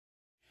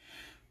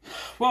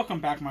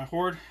Welcome back, my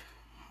horde.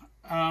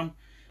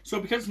 So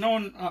because no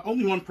one,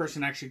 only one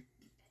person actually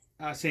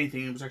said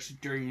anything, it was actually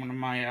during one of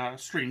my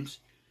streams,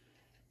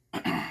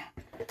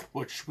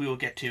 which we will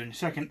get to in a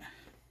second.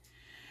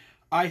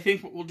 I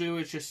think what we'll do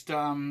is just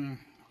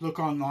look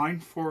online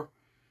for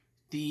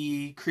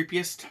the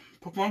creepiest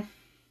Pokemon, and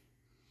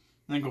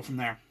then go from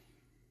there.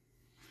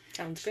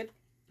 Sounds good.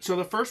 So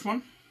the first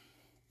one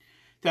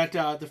that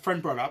the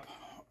friend brought up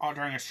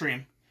during a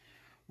stream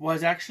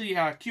was actually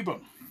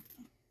Cubone.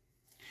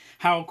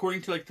 How,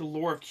 according to like the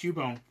lore of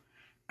Cubone,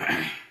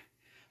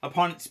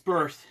 upon its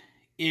birth,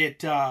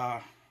 it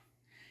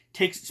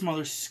takes its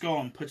mother's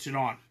skull and puts it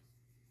on.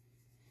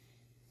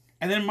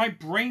 And then my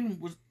brain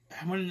was,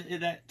 when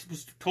that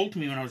was told to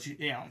me when I was,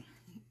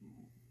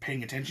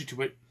 paying attention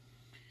to it,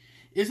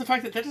 is the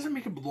fact that that doesn't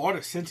make a lot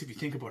of sense if you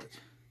think about it.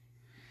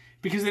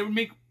 Because it would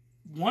make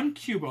one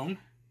Cubone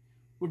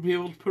would be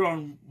able to put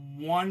on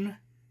one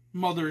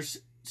mother's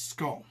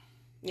skull.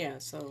 Yeah,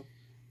 so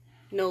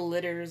no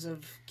litters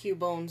of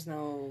Cubones,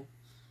 no...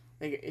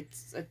 Like,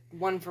 it's a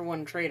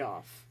one-for-one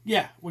trade-off.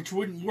 Yeah, which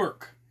wouldn't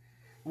work.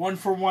 One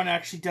for one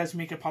actually does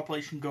make a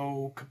population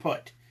go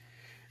kaput.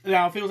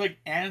 Now, if it was like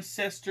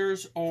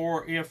ancestors,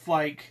 or if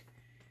like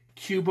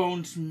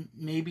Cubones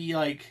maybe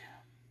like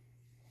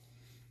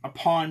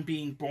upon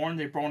being born,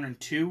 they're born in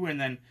two, and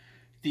then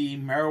the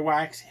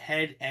Marowak's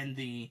head and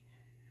the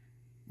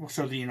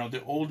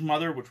old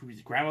mother, which would be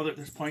the grandmother at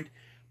this point,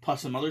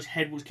 plus the mother's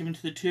head was given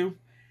to the two.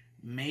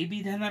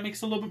 Maybe then that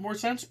makes a little bit more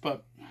sense,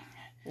 but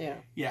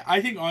yeah,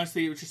 I think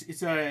honestly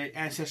it's a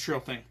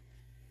ancestral thing.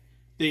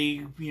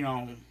 They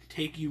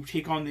take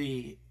on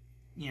the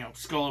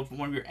skull of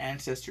one of your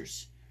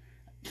ancestors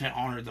to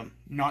honor them,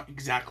 not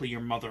exactly your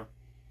mother.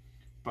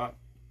 But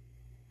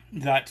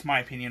that's my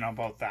opinion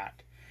about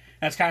that.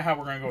 That's kind of how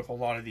we're going to go with a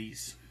lot of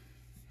these.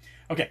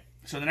 Okay,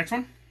 so the next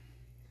one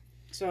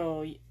is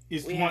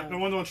one of the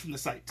ones from the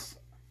sites.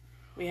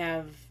 We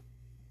have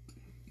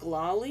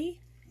Glalie,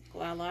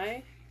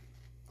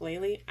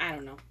 I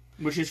don't know.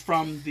 Which is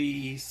from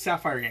the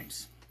Sapphire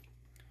games.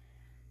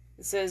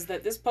 It says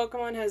that this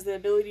Pokemon has the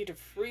ability to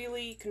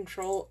freely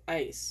control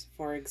ice.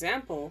 For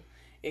example,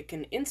 it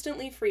can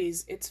instantly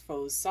freeze its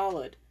foes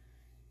solid.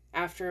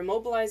 After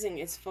immobilizing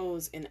its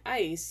foes in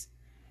ice,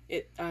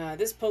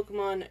 this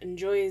Pokemon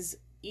enjoys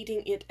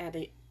eating it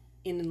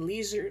in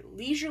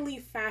leisurely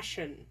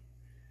fashion.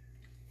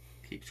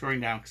 Keep scrolling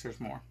down because there's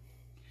more.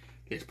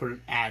 Let's put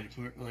an ad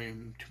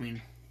in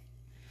between.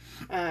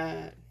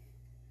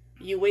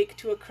 You wake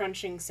to a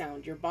crunching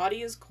sound. Your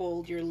body is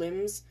cold. Your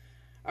limbs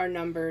are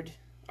numbed,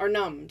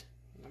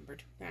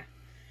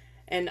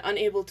 and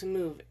unable to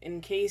move,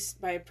 encased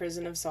by a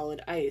prison of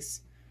solid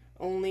ice.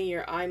 Only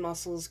your eye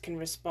muscles can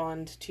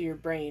respond to your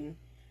brain,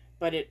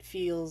 but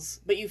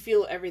you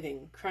feel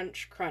everything.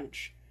 Crunch,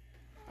 crunch.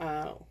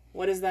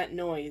 What is that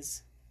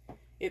noise?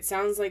 It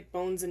sounds like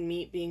bones and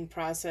meat being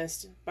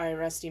processed by a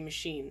rusty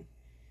machine.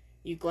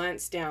 You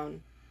glance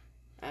down.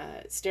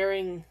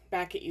 Staring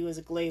back at you is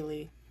a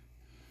Glalie,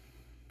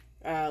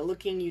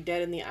 looking you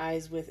dead in the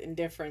eyes with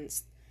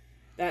indifference.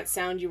 That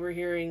sound you were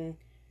hearing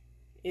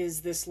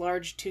is this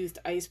large-toothed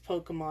ice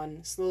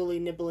Pokemon slowly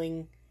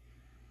nibbling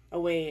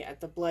away at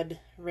the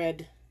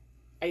blood-red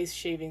ice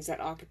shavings that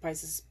occupy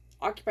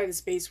the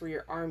space where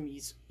your arm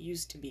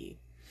used to be.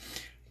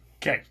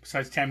 Okay,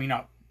 besides Tammy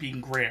not being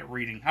great at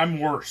reading, I'm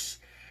worse.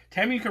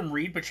 Tammy can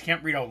read, but she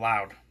can't read out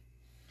loud.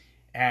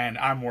 And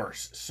I'm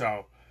worse,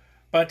 so...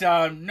 But,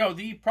 no,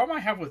 the problem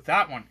I have with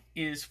that one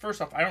is,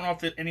 first off, I don't know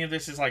if any of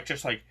this is,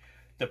 just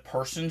the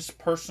person's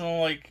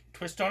personal,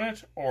 twist on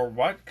it, or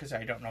what, because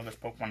I don't know this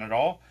Pokemon at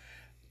all.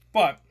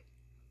 But,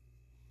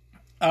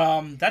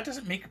 that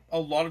doesn't make a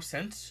lot of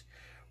sense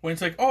when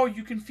it's like, oh,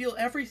 you can feel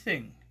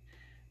everything.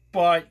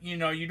 But, you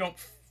don't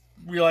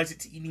realize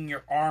it's eating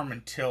your arm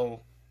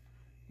until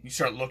you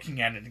start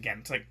looking at it again.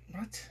 It's like,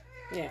 what?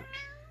 Yeah.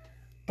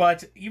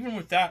 But, even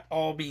with that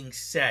all being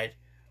said,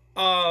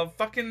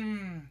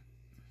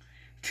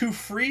 to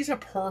freeze a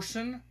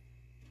person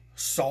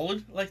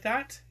solid like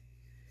that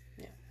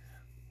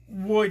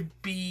would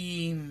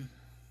be...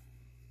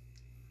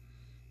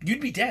 You'd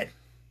be dead.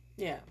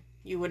 Yeah.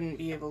 You wouldn't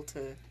be able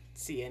to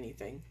see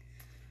anything.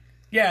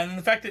 Yeah, and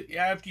the fact that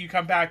after you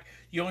come back,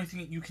 the only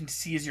thing that you can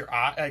see is your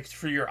eye,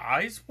 through your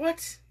eyes?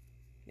 What?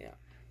 Yeah.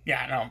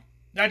 Yeah, no.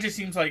 That just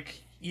seems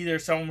like either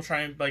someone was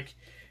trying to,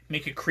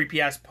 make a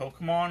creepy-ass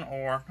Pokemon,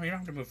 or... You don't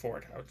have to move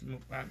forward.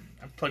 I'm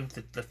playing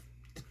with the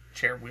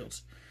chair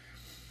wheels.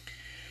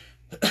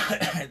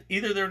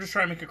 Either they're just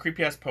trying to make a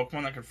creepy-ass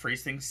Pokemon that could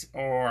freeze things,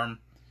 or...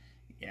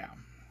 Yeah.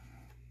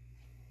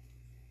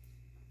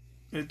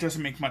 It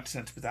doesn't make much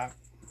sense with that.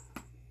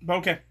 But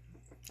okay.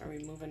 Are we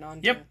moving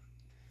on? Yep.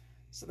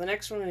 So the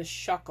next one is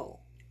Shuckle.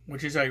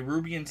 Which is a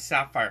Ruby and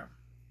Sapphire.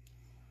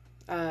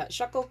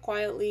 Shuckle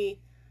quietly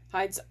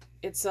hides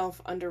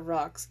itself under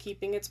rocks,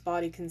 keeping its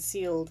body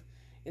concealed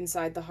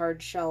inside the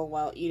hard shell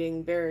while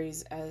eating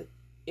berries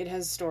it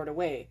has stored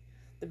away.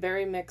 The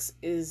berry mix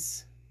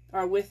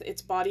are with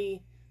its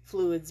body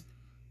fluids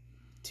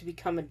to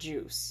become a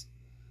juice.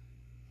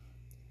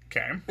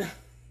 Okay.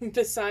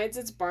 Besides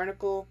its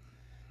barnacle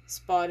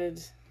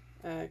spotted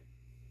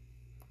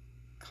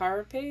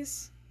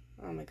carapace.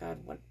 Oh my god,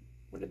 what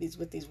are these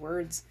with these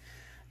words?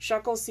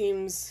 Shuckle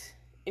seems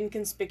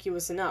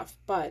inconspicuous enough,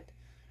 but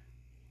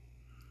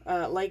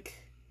like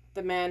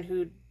the man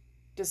who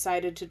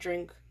decided to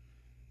drink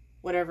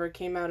whatever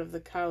came out of the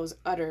cow's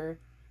udder,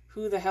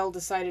 who the hell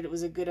decided it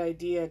was a good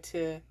idea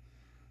to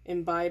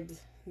imbibe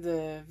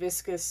the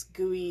viscous,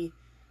 gooey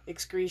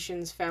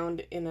excretions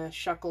found in a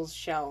shuckle's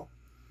shell?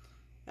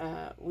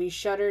 We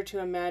shudder to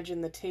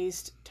imagine the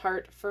taste: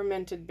 tart,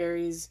 fermented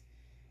berries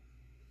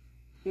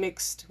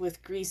mixed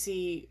with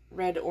greasy,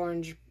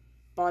 red-orange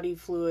body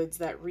fluids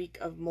that reek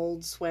of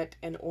mold, sweat,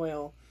 and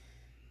oil.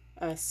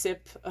 A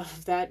sip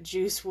of that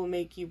juice will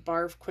make you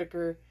barf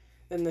quicker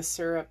than the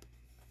syrup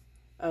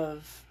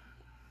of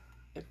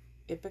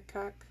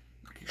ipecac.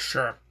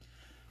 Sure.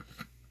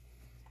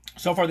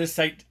 So far, this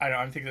site,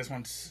 I think this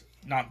one's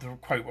not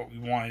quite what we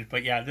wanted,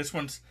 but yeah, this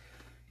one's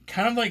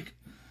kind of like,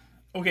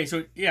 okay,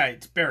 so yeah,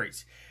 it's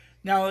berries.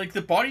 Now, like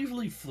the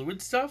bodily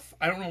fluid stuff,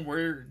 I don't know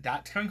where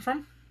that's coming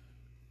from.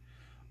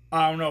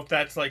 I don't know if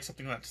that's like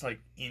something that's like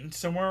in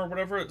somewhere or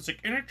whatever. It's like,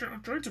 and it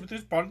drinks with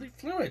this bodily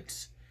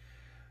fluids.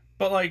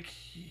 But like,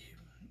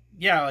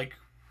 yeah, like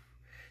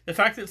the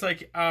fact that it's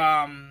like,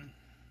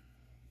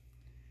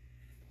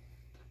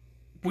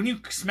 when you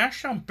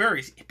smash down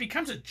berries, it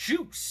becomes a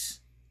juice.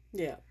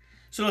 Yeah.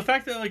 So the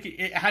fact that like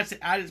it has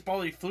to add its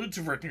bodily fluids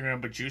to it to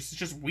become a juice is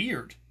just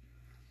weird.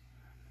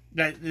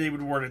 That they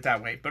would word it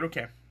that way, but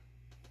okay.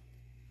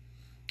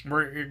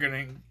 You're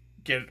gonna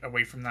get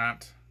away from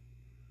that.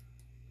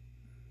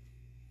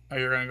 Oh,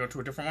 you're gonna go to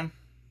a different one?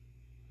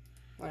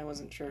 I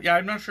wasn't sure. Yeah,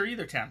 I'm not sure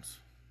either, Tams.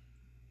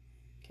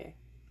 Okay.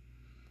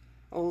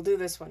 Well, we'll do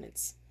this one.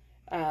 It's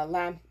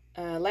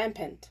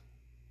Lampent,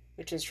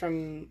 which is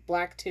from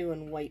Black 2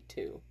 and White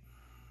 2.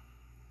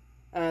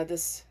 The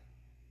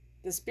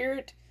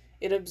spirit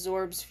it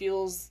absorbs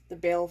fuels the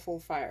baleful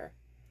fire.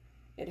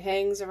 It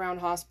hangs around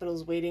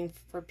hospitals waiting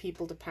for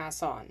people to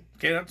pass on.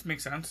 Okay, that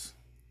makes sense.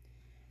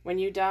 When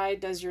you die,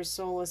 does your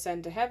soul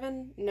ascend to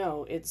heaven?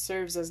 No, it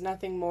serves as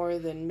nothing more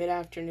than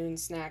mid-afternoon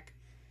snack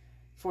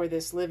for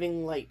this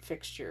living light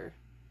fixture.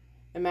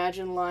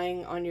 Imagine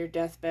lying on your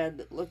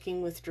deathbed,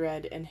 looking with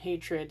dread and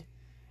hatred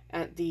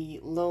at the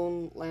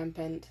lone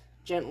lampent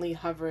gently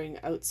hovering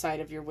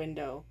outside of your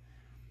window.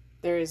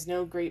 There is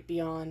no great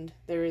beyond.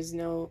 There is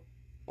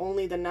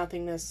only the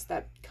nothingness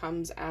that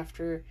comes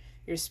after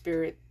your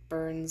spirit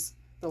burns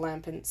the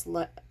lampent's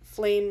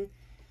flame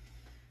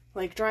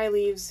like dry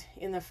leaves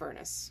in the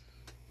furnace.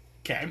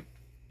 Okay.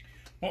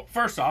 Well,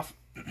 first off,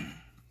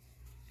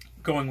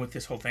 going with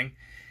this whole thing,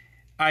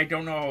 I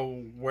don't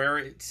know where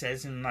it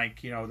says in,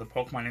 like, you know, the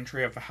Pokemon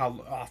entry of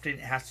how often it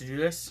has to do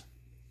this.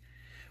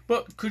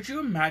 But could you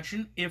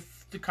imagine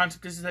if the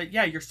concept is that,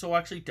 yeah, your soul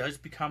actually does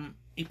become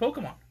a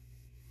Pokemon?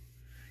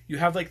 You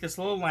have, like, this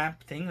little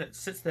lamp thing that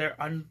sits there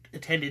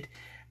unattended,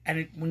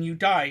 and when you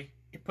die,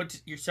 it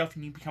puts yourself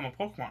and you become a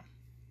Pokemon.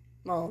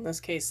 Well, in this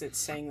case, it's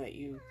saying that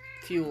you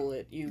fuel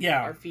it. You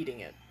are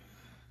feeding it.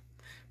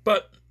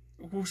 But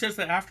who says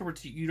that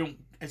afterwards you don't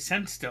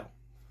ascend still?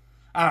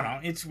 I don't know.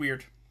 It's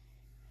weird.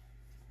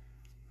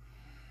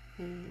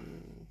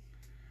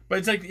 But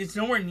it's like, it's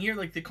nowhere near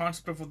like the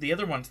concept of the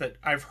other ones that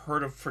I've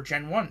heard of for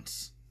Gen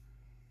 1s.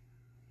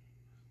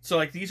 So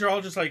like, these are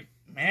all just like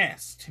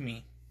mess to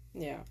me.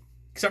 Yeah.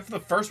 Except for the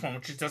first one,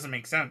 which just doesn't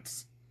make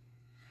sense.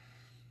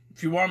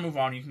 If you want to move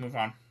on, you can move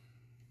on.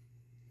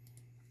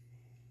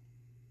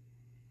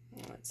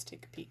 Let's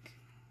take a peek.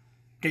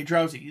 Okay,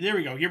 Drowsy. There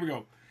we go. Here we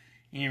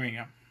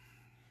go.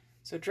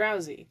 So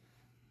Drowsy,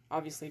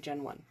 obviously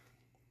Gen 1.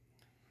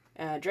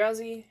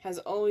 Drowsy has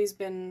always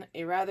been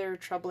a rather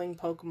troubling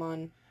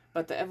Pokemon,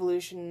 but the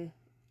evolution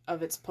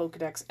of its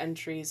Pokedex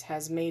entries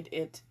has made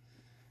it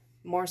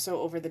more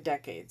so over the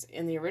decades.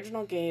 In the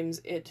original games,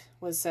 it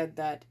was said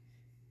that,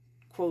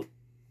 quote,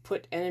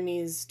 put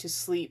enemies to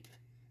sleep,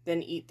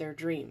 then eat their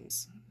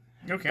dreams.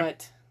 Okay.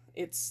 But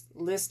its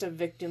list of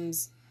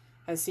victims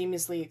has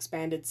seamlessly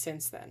expanded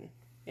since then.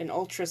 In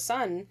Ultra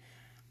Sun,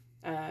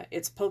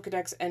 its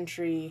Pokedex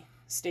entry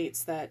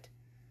states that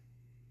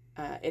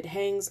it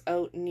hangs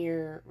out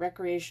near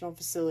recreational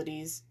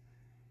facilities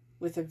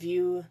with a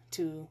view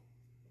to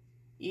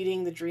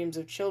eating the dreams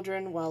of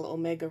children, while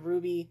Omega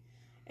Ruby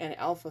and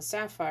Alpha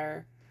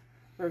Sapphire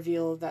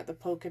reveal that the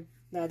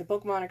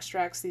Pokemon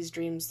extracts these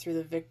dreams through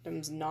the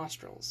victim's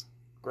nostrils.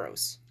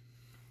 Gross.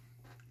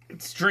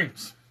 It's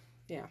dreams.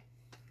 Yeah.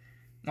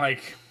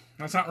 Like,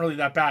 that's not really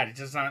that bad. It's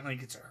just not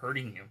like it's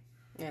hurting you.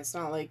 Yeah, it's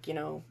not like, you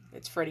know,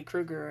 it's Freddy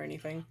Krueger or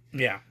anything.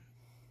 Yeah.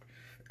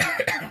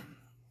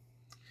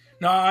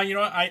 No, you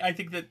know what? I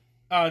think that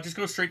just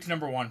go straight to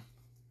number 1.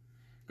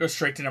 Go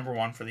straight to number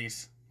 1 for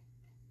these.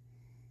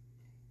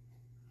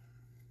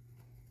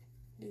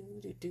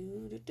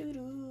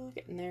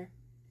 Getting there.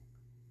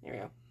 There we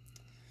go.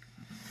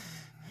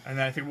 And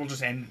then I think we'll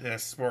just end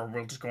this, or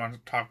we'll just go on to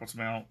talk about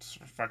something else,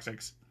 for fuck's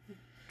sakes.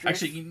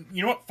 Actually,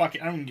 you know what? Fuck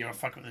it. I don't even give a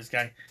fuck with this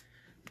guy.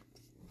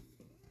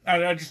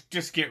 I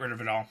just get rid of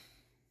it all.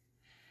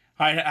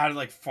 I had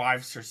like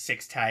 5 or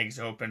 6 tags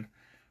open.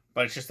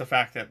 But it's just the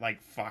fact that,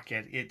 like, fuck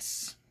it.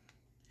 It's...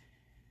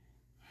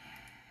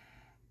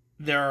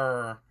 There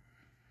are...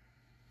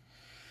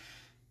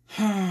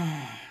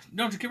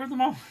 No, just give her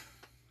them all. I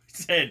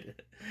said...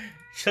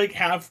 She, like,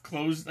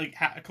 closed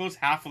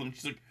half of them.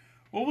 She's like,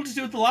 well, we'll just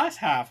do it the last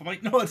half. I'm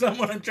like, no, that's not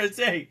what I'm trying to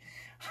say.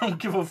 I don't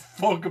give a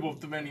fuck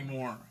about them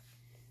anymore.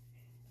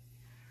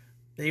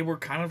 They were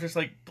kind of just,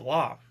 like,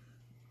 blah.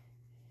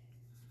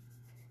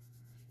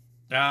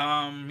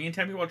 Me and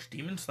Tammy watched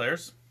Demon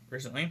Slayers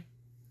recently.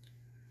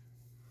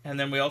 And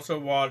then we also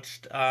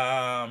watched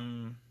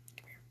Ragnarok.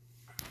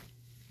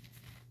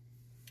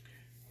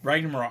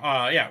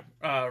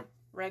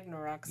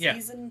 Ragnarok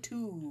Season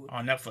 2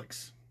 on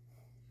Netflix.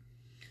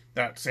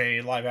 That's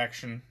a live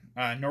action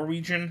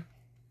Norwegian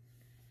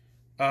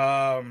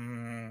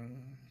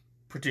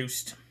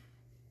produced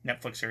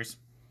Netflix series.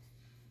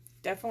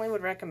 Definitely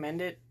would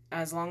recommend it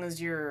as long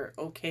as you're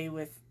okay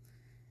with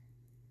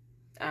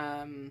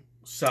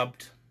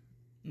subbed,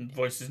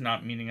 voices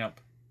not meeting up.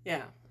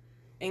 Yeah.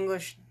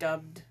 English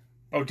dubbed.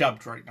 Oh,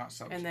 dubbed, right, not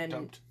subbed. And then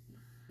dubbed.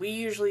 We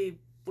usually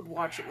would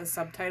watch it with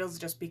subtitles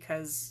just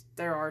because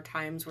there are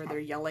times where they're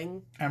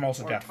yelling. I'm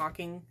also or deaf.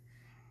 Talking.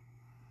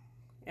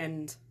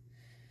 And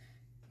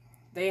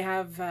they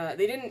have,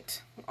 they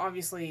didn't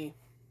obviously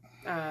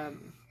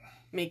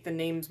make the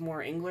names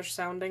more English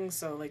sounding.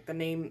 So like the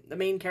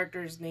main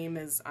character's name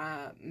is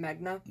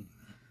Magna.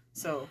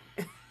 So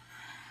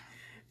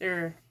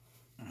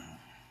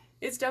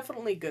it's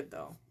definitely good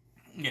though.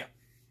 Yeah.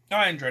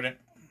 I enjoyed it.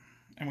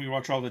 And we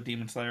watch all the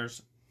Demon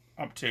Slayers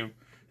up to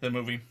the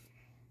movie.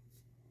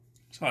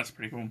 So that's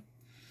pretty cool,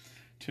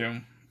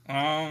 too.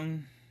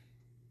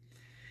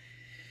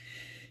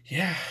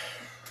 Yeah.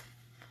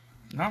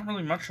 Not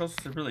really much else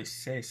to really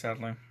say,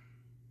 sadly.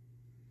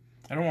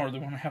 I don't really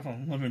want to have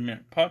an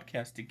 11-minute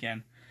podcast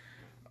again.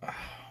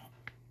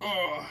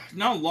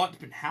 Not a lot's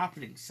been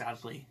happening,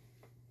 sadly.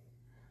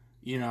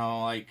 You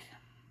know, like,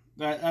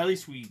 that. At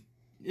least we...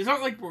 It's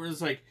not like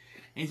it's like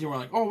anything we're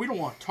like, oh, we don't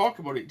want to talk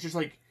about it. Just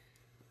like,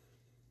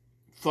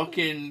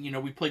 fucking, you know,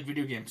 we played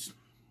video games.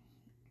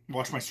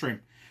 Watch my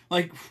stream.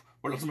 Like,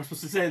 what else am I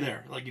supposed to say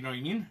there? Like, you know what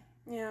I mean?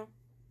 Yeah.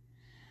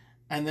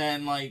 And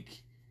then,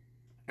 like,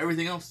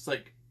 everything else,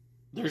 like,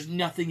 there's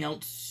nothing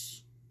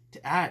else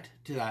to add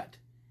to that.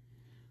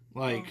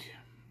 Like,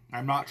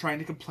 I'm not trying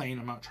to complain.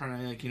 I'm not trying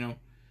to, like, you know,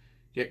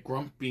 get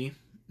grumpy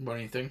about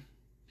anything.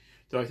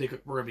 Though I think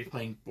we're going to be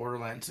playing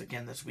Borderlands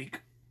again this week.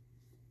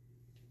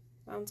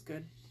 Sounds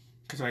good.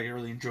 Because I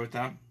really enjoyed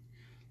that.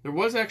 There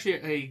was actually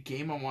a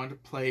game I wanted to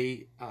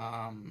play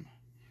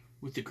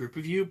with the group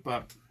of you,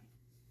 but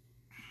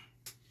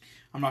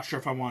I'm not sure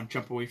if I want to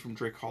jump away from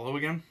Drake Hollow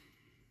again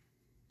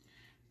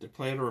to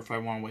play it, or if I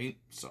want to wait.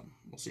 So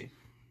we'll see.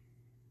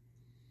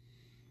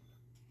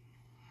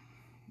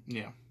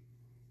 Yeah.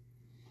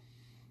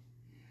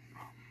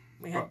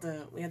 We had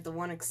the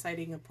one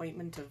exciting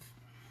appointment of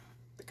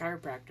the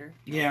chiropractor.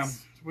 Yeah,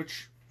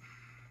 which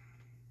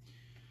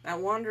that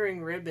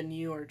wandering rib and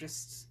you are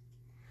just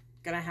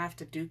gonna have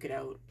to duke it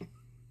out.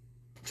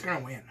 It's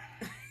gonna win.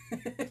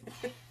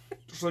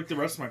 Just like the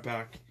rest of my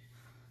back.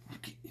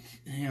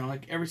 You know,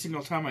 like every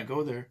single time I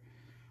go there,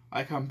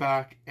 I come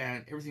back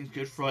and everything's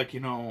good for like, you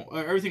know,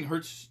 everything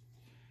hurts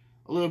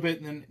a little bit,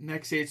 and then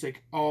next day it's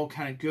like all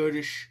kind of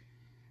goodish,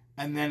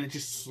 and then it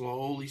just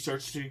slowly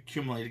starts to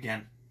accumulate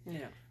again.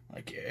 Yeah.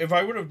 Like, if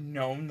I would have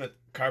known that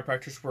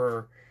chiropractors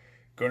were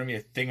going to be a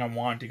thing I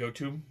wanted to go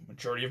to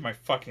majority of my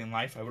fucking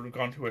life, I would have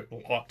gone to it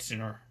a lot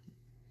sooner.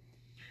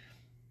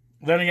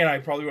 Then again, I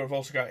probably would have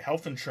also got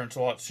health insurance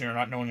a lot sooner,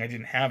 not knowing I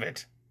didn't have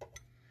it.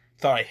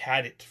 Thought I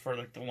had it for,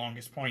 like, the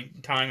longest point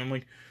in time. I'm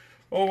like,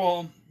 oh,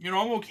 well, you know,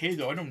 I'm okay,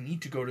 though. I don't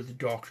need to go to the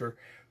doctor.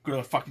 Go to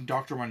the fucking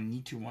doctor when I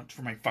need to once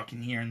for my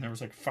fucking ear, and there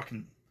was, like,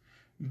 fucking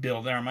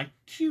bill there. I'm like,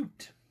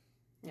 cute.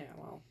 Yeah,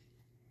 well,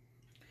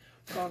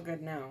 it's all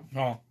good now.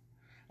 Well,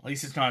 at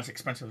least it's not as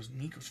expensive as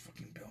Nico's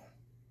fucking bill.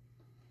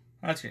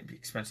 That's going to be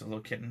expensive,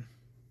 little kitten.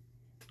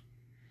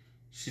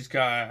 She's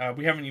got...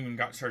 we haven't even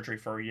got surgery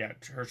for her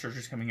yet. Her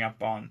surgery's coming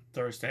up on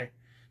Thursday.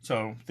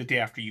 So, the day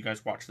after you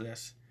guys watch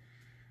this.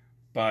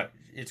 But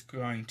it's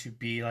going to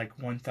be like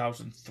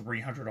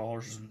 $1,300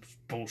 or some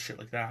bullshit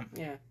like that.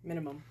 Yeah,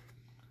 minimum.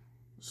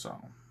 So...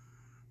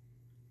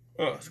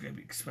 Oh, it's going to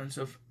be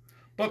expensive.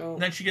 But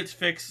then she gets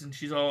fixed and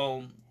she's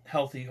all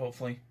healthy,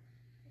 hopefully.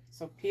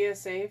 So,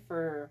 PSA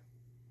for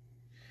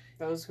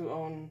those who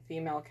own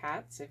female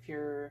cats, if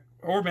you're...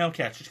 Or male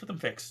cats, just get them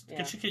fixed. Yeah.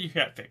 Get your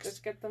cat fixed.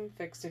 Just get them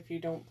fixed if you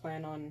don't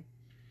plan on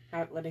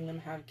letting them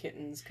have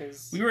kittens,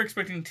 because... We were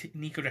expecting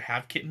Nico to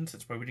have kittens,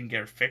 that's why we didn't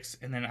get her fixed.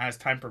 And then as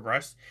time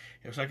progressed,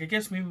 it was like, I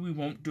guess maybe we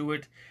won't do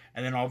it.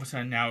 And then all of a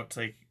sudden now it's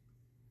like,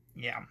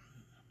 yeah,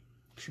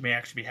 she may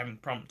actually be having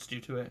problems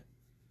due to it.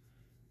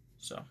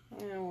 So.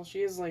 Yeah, well,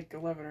 she is like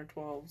 11 or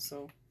 12,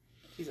 so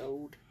she's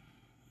old.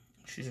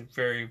 She's a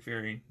very,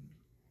 very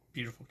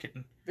beautiful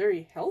kitten.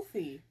 Very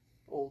healthy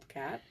old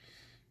cat.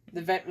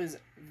 The vet was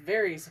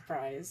very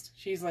surprised.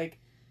 She's like,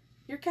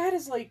 your cat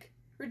is like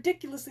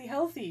ridiculously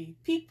healthy.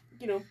 Peak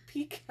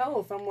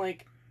health. I'm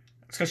like...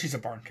 It's because she's a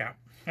barn cat.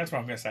 That's what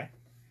I'm going to say.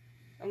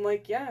 I'm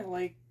like, yeah,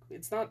 like,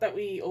 it's not that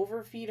we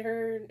overfeed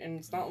her, and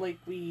it's not like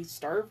we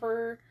starve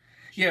her.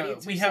 She Yeah,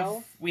 feeds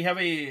herself. we have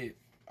a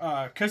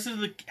because of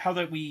how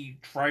that we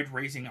tried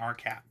raising our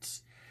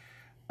cats.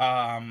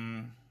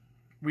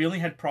 We only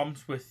had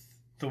problems with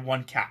the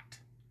one cat,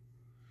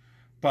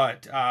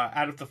 but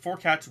out of the 4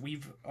 cats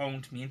we've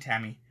owned, me and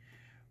Tammy,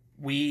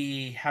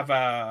 we have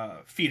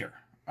a feeder.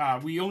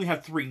 We only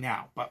have 3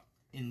 now, but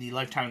in the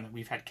lifetime that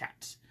we've had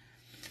cats,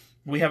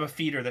 we have a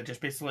feeder that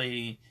just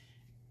basically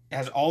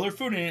has all their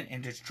food in it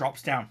and just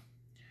drops down.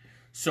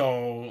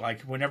 So,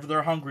 like, whenever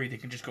they're hungry, they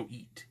can just go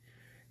eat.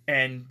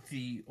 And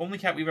the only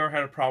cat we've ever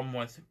had a problem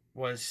with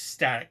was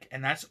Static,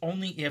 and that's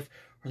only if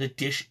the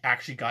dish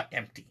actually got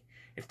empty.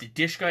 If the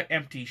dish got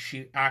empty,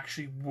 she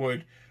actually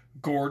would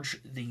gorge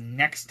the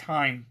next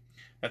time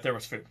that there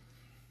was food.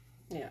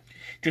 Yeah.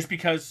 Just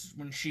because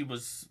when she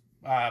was,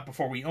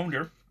 before we owned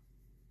her,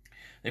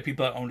 the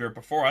people that owned her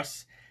before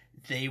us,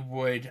 they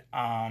would,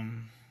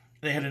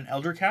 they had an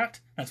elder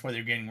cat. That's why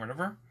they're getting rid of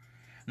her.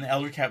 And the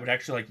elder cat would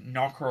actually, like,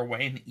 knock her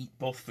away and eat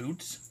both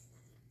foods.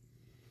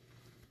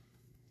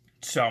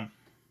 So,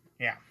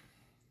 yeah.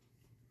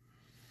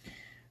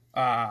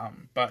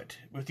 But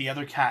with the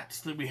other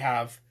cats that we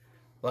have,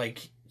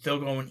 like, they'll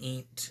go and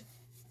eat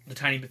the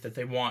tiny bit that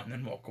they want and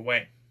then walk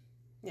away.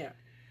 Yeah.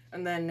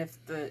 And then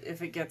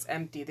if it gets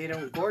empty, they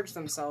don't gorge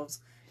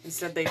themselves.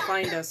 Instead, they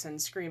find us and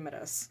scream at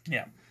us.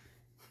 Yeah.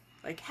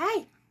 Like,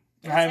 hey,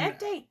 it's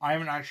empty. I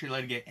haven't actually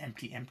let it get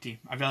empty.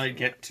 I've let it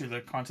get to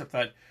the concept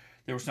that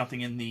there was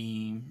nothing in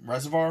the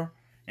reservoir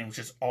and it was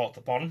just all at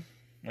the bottom.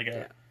 Like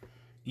a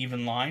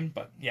even line.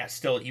 But yeah,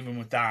 still, even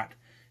with that,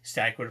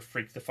 Static would have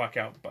freaked the fuck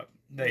out. But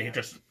they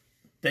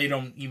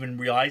don't even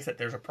realize that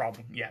there's a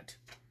problem yet.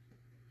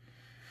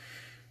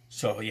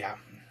 So, yeah.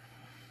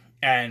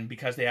 And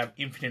because they have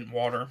infinite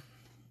water,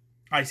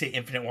 I say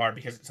infinite water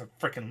because it's a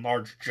freaking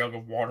large jug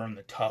of water in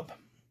the tub.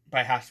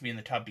 But it has to be in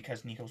the tub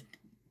because Nico's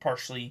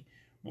partially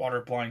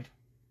water blind.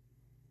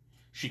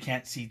 She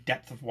can't see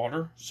depth of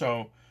water,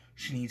 so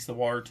she needs the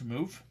water to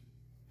move.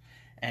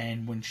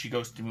 And when she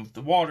goes to move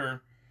the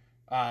water,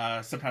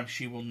 sometimes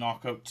she will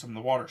knock out some of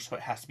the water, so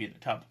it has to be in the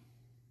tub.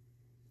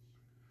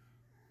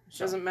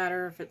 So. Doesn't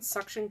matter if it's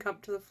suction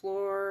cup to the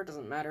floor,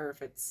 doesn't matter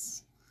if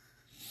it's...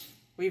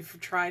 We've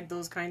tried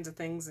those kinds of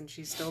things and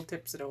she still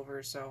tips it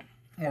over, so...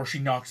 Or she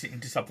knocks it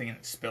into something and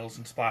it spills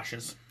and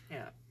splashes.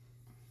 Yeah.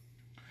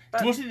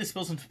 It's mostly the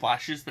spills and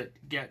splashes that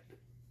get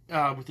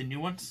with the new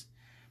ones,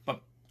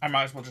 but I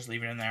might as well just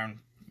leave it in there and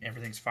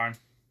everything's fine.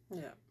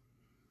 Yeah.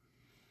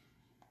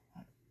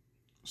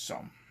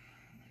 So,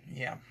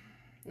 yeah.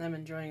 I'm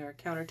enjoying our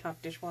countertop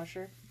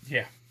dishwasher.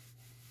 Yeah.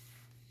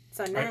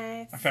 So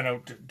nice. I found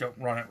out don't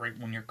run it right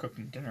when you're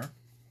cooking dinner.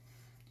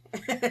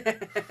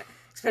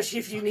 Especially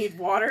if you need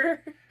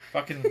water.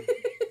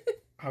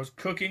 I was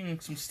cooking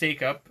some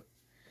steak up.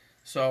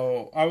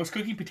 So, I was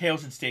cooking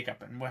potatoes and steak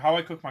up. And how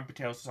I cook my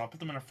potatoes is I'll put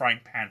them in a frying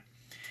pan.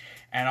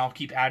 And I'll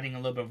keep adding a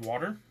little bit of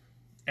water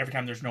every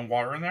time there's no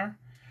water in there.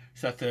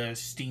 So that the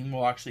steam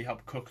will actually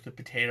help cook the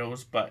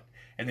potatoes,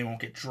 and they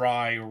won't get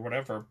dry or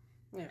whatever.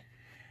 Yeah.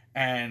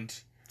 And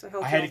it's a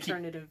healthy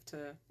alternative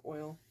to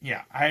oil.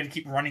 Yeah, I had to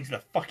keep running to the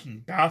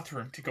fucking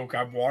bathroom to go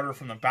grab water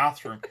from the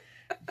bathroom.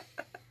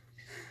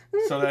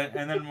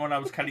 And then when I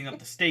was cutting up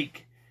the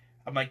steak,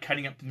 I'm like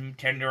cutting up and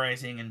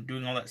tenderizing and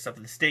doing all that stuff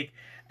with the steak,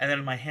 and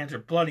then my hands are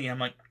bloody. I'm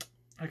like,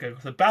 I gotta go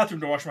to the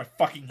bathroom to wash my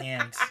fucking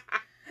hands.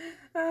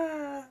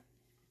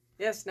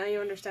 Yes, now you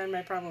understand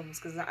my problems,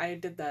 because I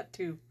did that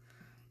too.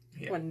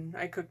 Yeah. When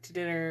I cooked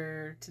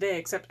dinner today,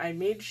 except I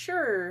made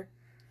sure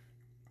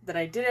that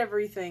I did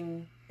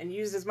everything and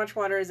used as much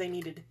water as I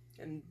needed,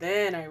 and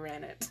then I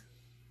ran it.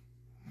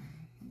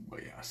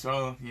 But yeah,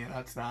 so, yeah,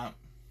 that's that.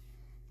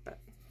 But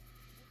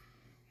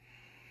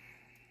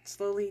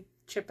slowly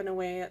chipping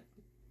away at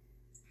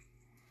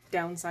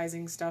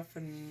downsizing stuff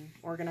and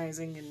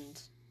organizing,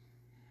 and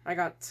I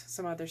got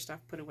some other stuff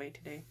put away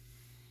today.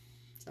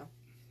 So,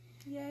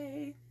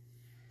 yay.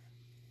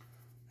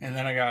 And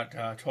then I got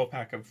a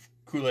 12-pack of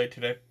Kool-Aid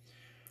today.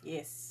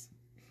 Yes.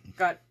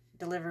 Got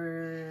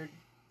delivered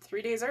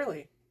 3 days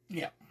early.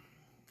 Yeah.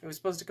 It was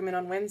supposed to come in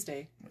on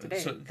Wednesday today.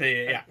 So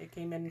it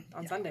came in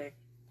on Sunday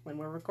when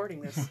we're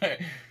recording this.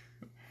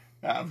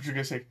 I was just going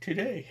to say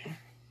today.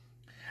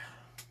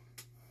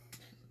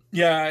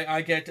 Yeah,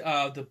 I get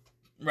the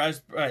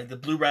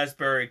blue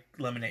raspberry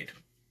lemonade.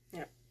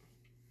 Yeah.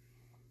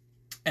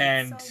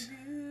 And it's so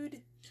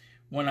good.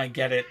 When I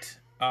get it,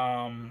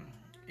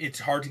 it's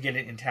hard to get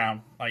it in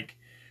town. Like,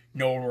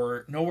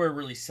 nowhere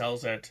really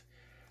sells it.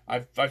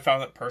 I've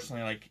found that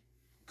personally, like,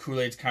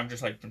 Kool-Aid's kind of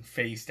just like been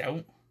phased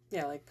out.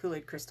 Yeah, like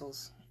Kool-Aid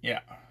crystals. Yeah.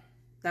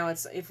 Now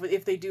it's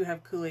if they do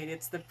have Kool-Aid,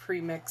 it's the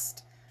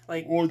pre-mixed,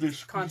 like, or the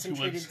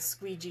concentrated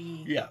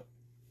squeegee. Yeah.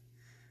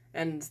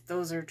 And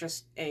those are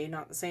just A,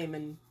 not the same,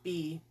 and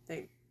B,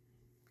 they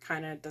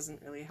kind of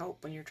doesn't really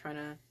help when you're trying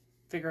to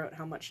figure out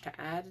how much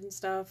to add and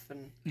stuff.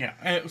 And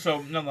yeah,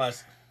 so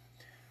nonetheless,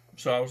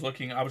 so I was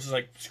just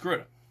like, screw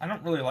it. I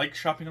don't really like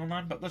shopping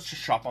online, but let's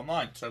just shop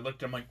online. So I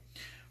looked, I'm like,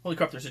 holy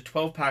crap, there's a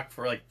 12-pack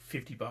for like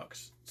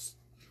 $50. It's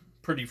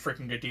pretty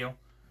freaking good deal.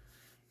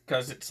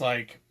 because it's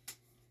like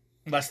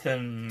less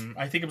than,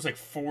 I think it was like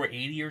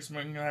 $4.80 or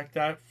something like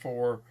that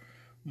for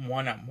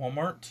one at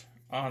Walmart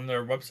on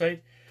their website.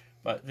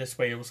 But this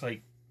way it was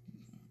like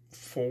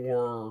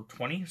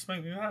 $4.20 or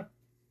something like that.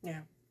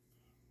 Yeah.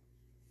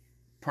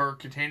 Per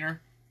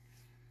container.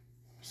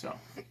 So,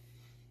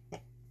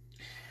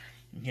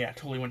 yeah,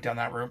 totally went down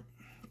that route.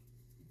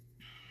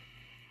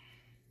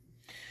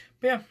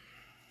 But yeah.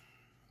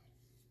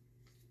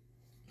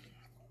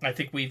 I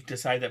think we've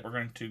decided that we're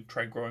going to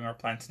try growing our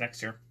plants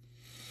next year.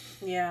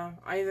 Yeah,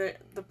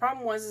 the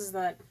problem is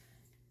that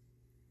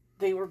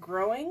they were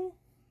growing,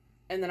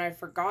 and then I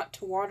forgot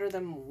to water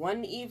them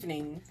one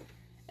evening,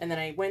 and then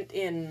I went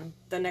in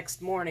the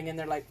next morning, and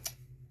they're like,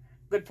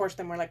 good portion of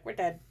them were like, we're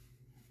dead.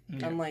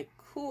 Yeah. I'm like,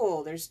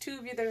 cool, there's 2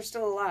 of you that are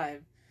still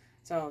alive.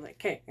 So I'm like,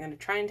 okay, I'm going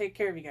to try and take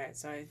care of you guys.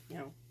 So I,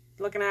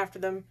 looking after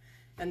them,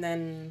 and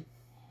then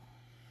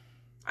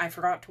I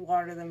forgot to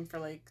water them for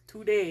like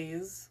 2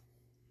 days,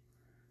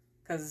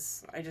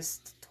 because I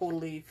just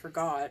totally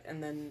forgot,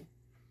 and then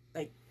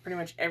like pretty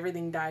much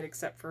everything died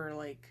except for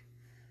like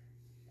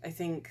I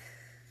think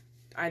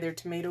either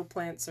tomato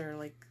plants or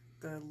like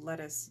the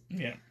lettuce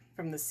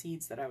from the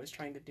seeds that I was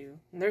trying to do.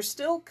 And they're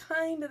still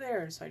kind of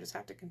there, so I just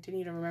have to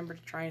continue to remember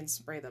to try and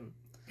spray them.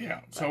 Yeah,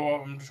 so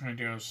what I'm just going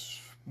to do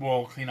is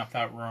we'll clean up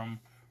that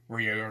room,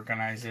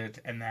 reorganize it,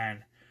 and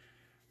then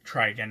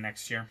try again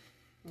next year.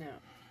 Yeah.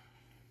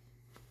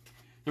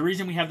 The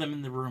reason we have them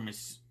in the room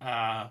is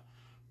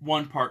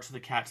one part so the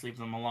cats leave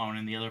them alone,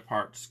 and the other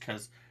part's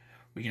because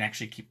we can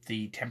actually keep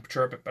the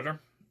temperature a bit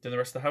better than the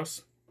rest of the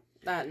house.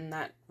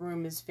 That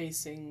room is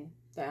facing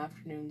the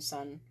afternoon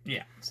sun.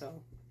 Yeah.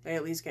 So they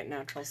at least get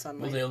natural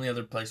sunlight. Well, the only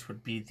other place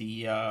would be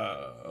the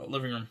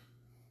living room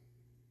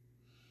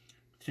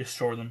to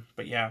store them.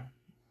 But yeah,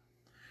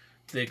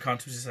 the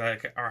concept is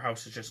that our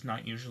house is just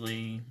not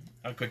usually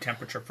a good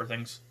temperature for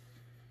things.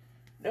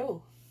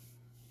 No.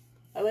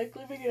 I like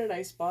living in an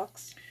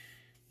icebox.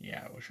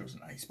 Yeah, I wish it was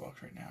an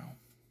icebox right now.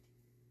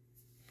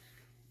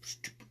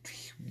 Stupid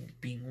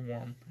being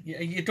warm. Yeah,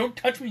 you don't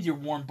touch me with your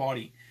warm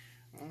body.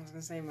 I was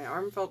gonna say my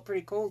arm felt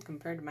pretty cold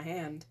compared to my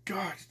hand.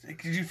 God,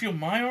 did you feel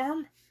my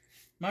arm?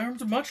 My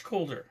arms are much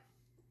colder.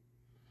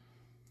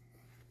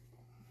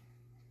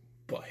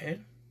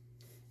 Butthead.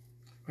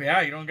 Well,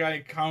 yeah, you don't got a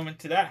comment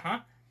to that, huh?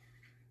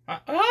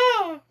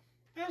 That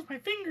was my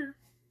finger.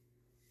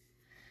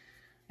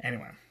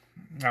 Anyway,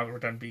 now that we're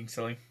done being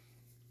silly.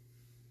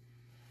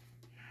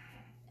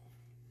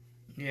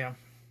 Yeah.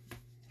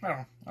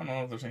 I don't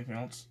know if there's anything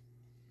else.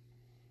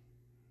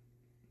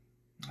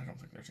 I don't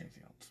think there's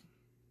anything else.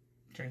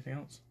 Is there anything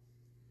else?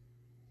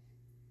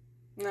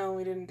 No,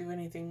 we didn't do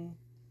anything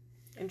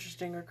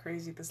interesting or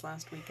crazy this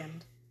last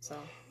weekend, so.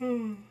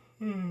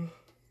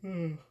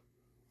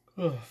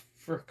 Oh,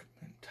 frick.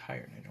 I'm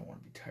tired. I don't want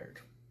to be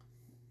tired.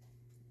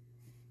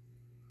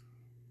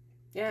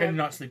 Yeah. I did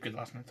not sleep good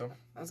last night, though.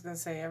 I was going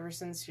to say, ever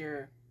since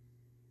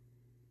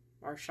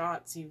our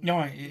shots, you...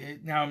 No,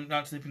 now I'm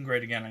not sleeping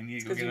great again. I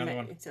need to go get another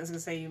one. I was going to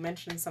say, you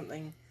mentioned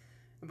something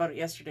about it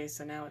yesterday,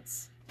 so now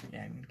it's...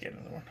 Yeah, I need to get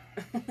another one.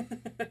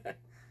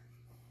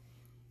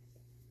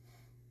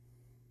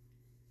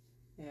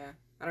 Yeah.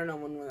 I don't know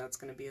when that's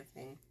going to be a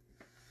thing.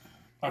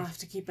 I'll have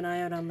to keep an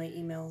eye out on my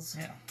emails.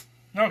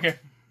 Yeah. Okay.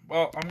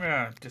 Well, I'm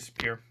going to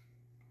disappear.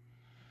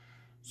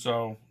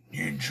 So,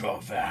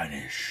 ninja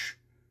vanish.